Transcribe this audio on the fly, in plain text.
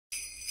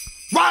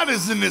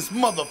Rydas in this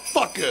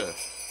motherfucker.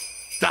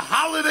 The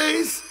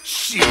holidays?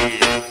 Shit.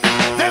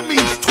 That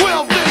means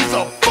 12 days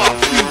of fuck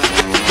you.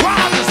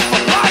 Rydas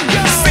for life.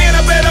 Santa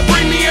better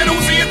bring me an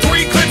Uzi and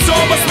 3 clips.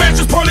 All my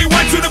smashes pearly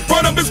white to the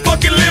front of his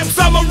fucking lips.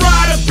 I'm a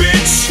rider,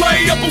 bitch.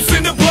 Slay up on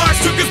cinder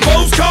blocks. Took his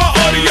Bose car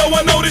audio.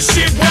 I know this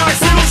shit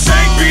rocks. Little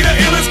Shake be the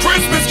illest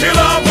Christmas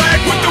killer. I'm back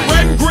with the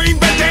red and green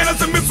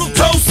bandanas and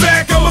mistletoe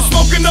sack. I'ma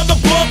smoke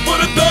another blunt for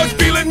the thugs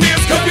feeling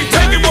this. Cause we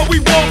taking what we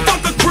want.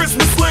 Fuck the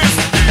Christmas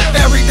list.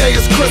 Every day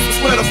is Christmas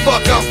where the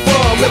fuck I'm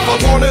from. If I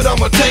want it,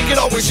 I'ma take it,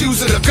 always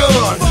using a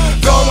gun.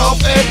 Gone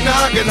off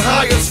eggnog and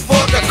high as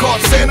fuck. I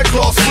caught Santa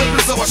Claus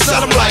slipping, so I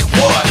shot him like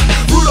what?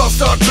 Rudolph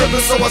started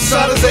tripping, so I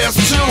shot his ass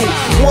too.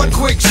 One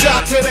quick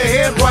shot to the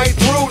head right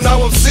through.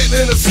 Now I'm sitting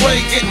in a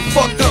sleigh getting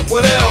fucked up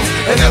with L's.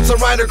 And that's a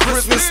Ryda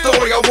Christmas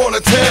story I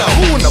wanna tell.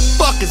 Who in the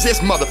fuck is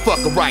this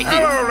motherfucker right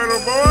here? Hello, little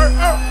boy.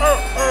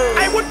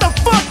 Hey, what the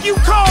fuck you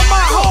call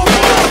my whole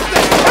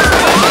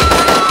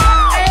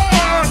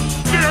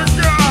dear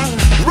God.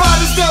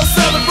 Rydas don't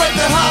celebrate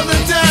the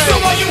holiday. So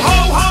all you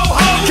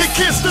ho-ho-ho can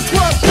kiss the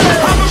 12th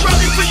day. I'ma rob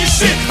you for your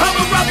shit.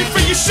 I'ma rob you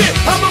for your shit.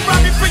 I'ma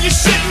rob you for your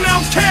shit. And I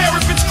don't care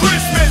if it's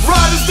Christmas.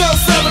 Rydas don't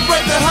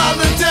celebrate the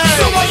holiday.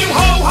 So all you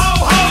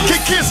ho-ho-ho can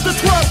kiss the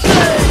 12th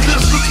day.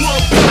 Kiss the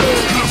 12th day.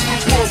 Kiss the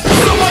 12th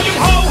day. So all you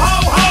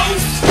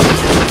ho-ho-hos.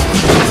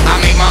 I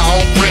make my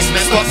own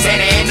Christmas, fuck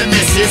Santa and the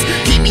missus.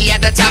 Keep me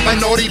at the top of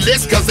naughty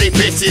list cause they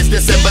bitches.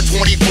 December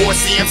 24th,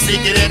 see him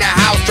sneaking in the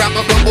house. Drop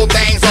a couple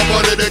things up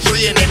under the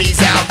tree and then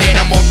he's out. Then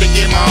I'm off to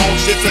get my own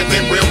shit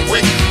slipping real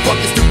quick. Fuck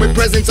your stupid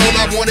presents, all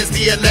I want is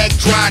the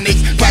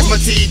electronics.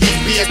 Plasma TVs,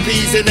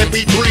 PSPs and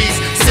MP3s.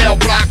 Cell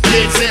block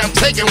kids and I'm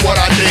taking what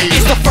I need.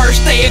 It's the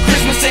first day of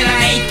Christmas and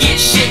I ain't get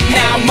shit.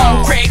 Now I'm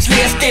on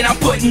Craigslist and I'm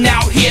putting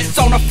out hits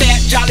on a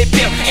fat jolly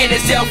pimp and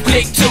his elf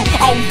click too.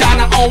 On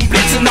Donna, on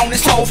Blitz and on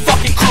this whole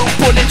fucking crew.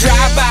 Pulling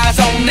drive-bys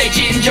on their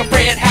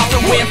gingerbread house.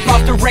 And when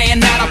Foster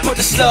ran out, I put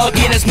the slug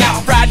in his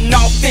mouth. Riding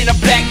off in a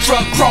black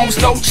truck, chrome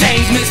slow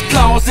chains. Miss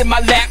Claus in my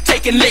lap,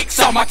 taking licks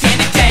on my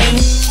candy cane.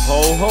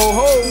 Ho, ho,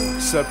 ho.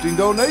 Accepting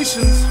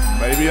donations.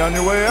 Maybe on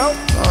your way out?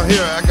 Oh,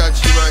 here, I got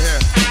you right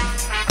here.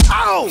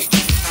 Ow!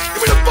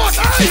 Give me the fuck!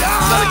 Hey,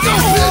 let it go,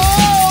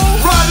 bitch!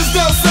 Rydas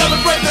don't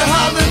celebrate the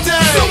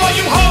holiday. So all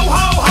you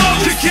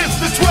ho-ho-ho You kiss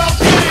the 12th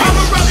day.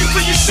 I'ma rob you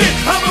for your shit.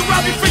 I'ma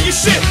rob you for your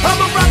shit.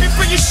 I'ma rob you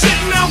for your shit.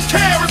 And I don't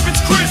care if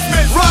it's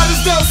Christmas.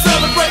 Rydas don't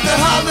celebrate the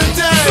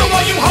holiday. So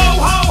all you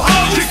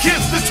ho-ho-ho You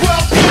kiss the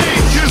 12th day.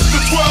 Kiss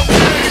the 12th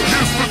day.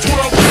 Kiss the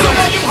 12th So day.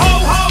 all you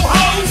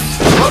ho-ho-hos.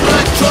 My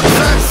black trucks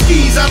on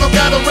skis, I don't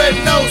got a red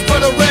nose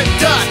but a red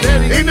dot.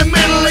 In the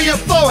middle of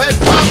your forehead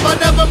pop, I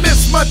never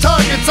miss my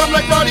targets. I'm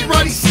like Roddy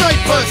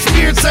Sniper,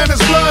 smeared Santa's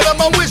blood on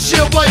my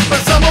windshield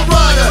wipers. I'm a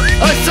rider,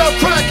 I sell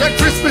crack on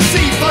Christmas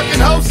Eve.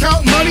 Fucking hoes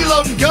counting money,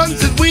 loading guns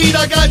and weed.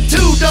 I got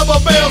 2 double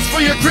barrels for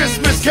your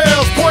Christmas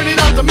carols. Pointing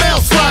out the mail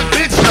slot,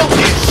 bitch, don't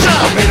get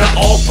shot. I'm in an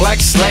all-black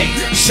sleigh,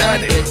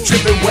 shining,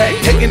 dripping wet,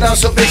 taking out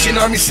Salvation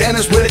Army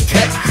Santas with a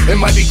tech. It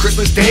might be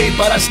Christmas Day,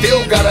 but I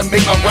still gotta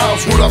make my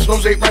rounds. Rudolph's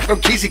nose ain't right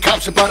from Keezy,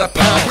 cops about a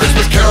pound.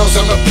 Christmas carols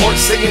on the porch,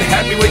 singing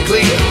happy with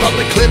glee.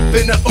 Public clip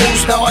in the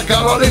ooze, now I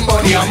got all the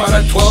money. I'm on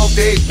a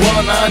 12-day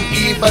run on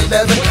Eve 11.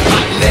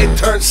 Hot lead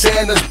turned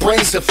Santa's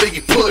brains to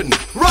figgy pudding.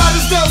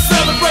 Rydas don't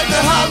celebrate the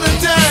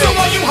holiday. So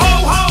all you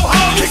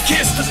ho-ho-hos Can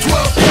kiss the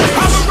 12th day.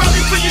 I'ma rob you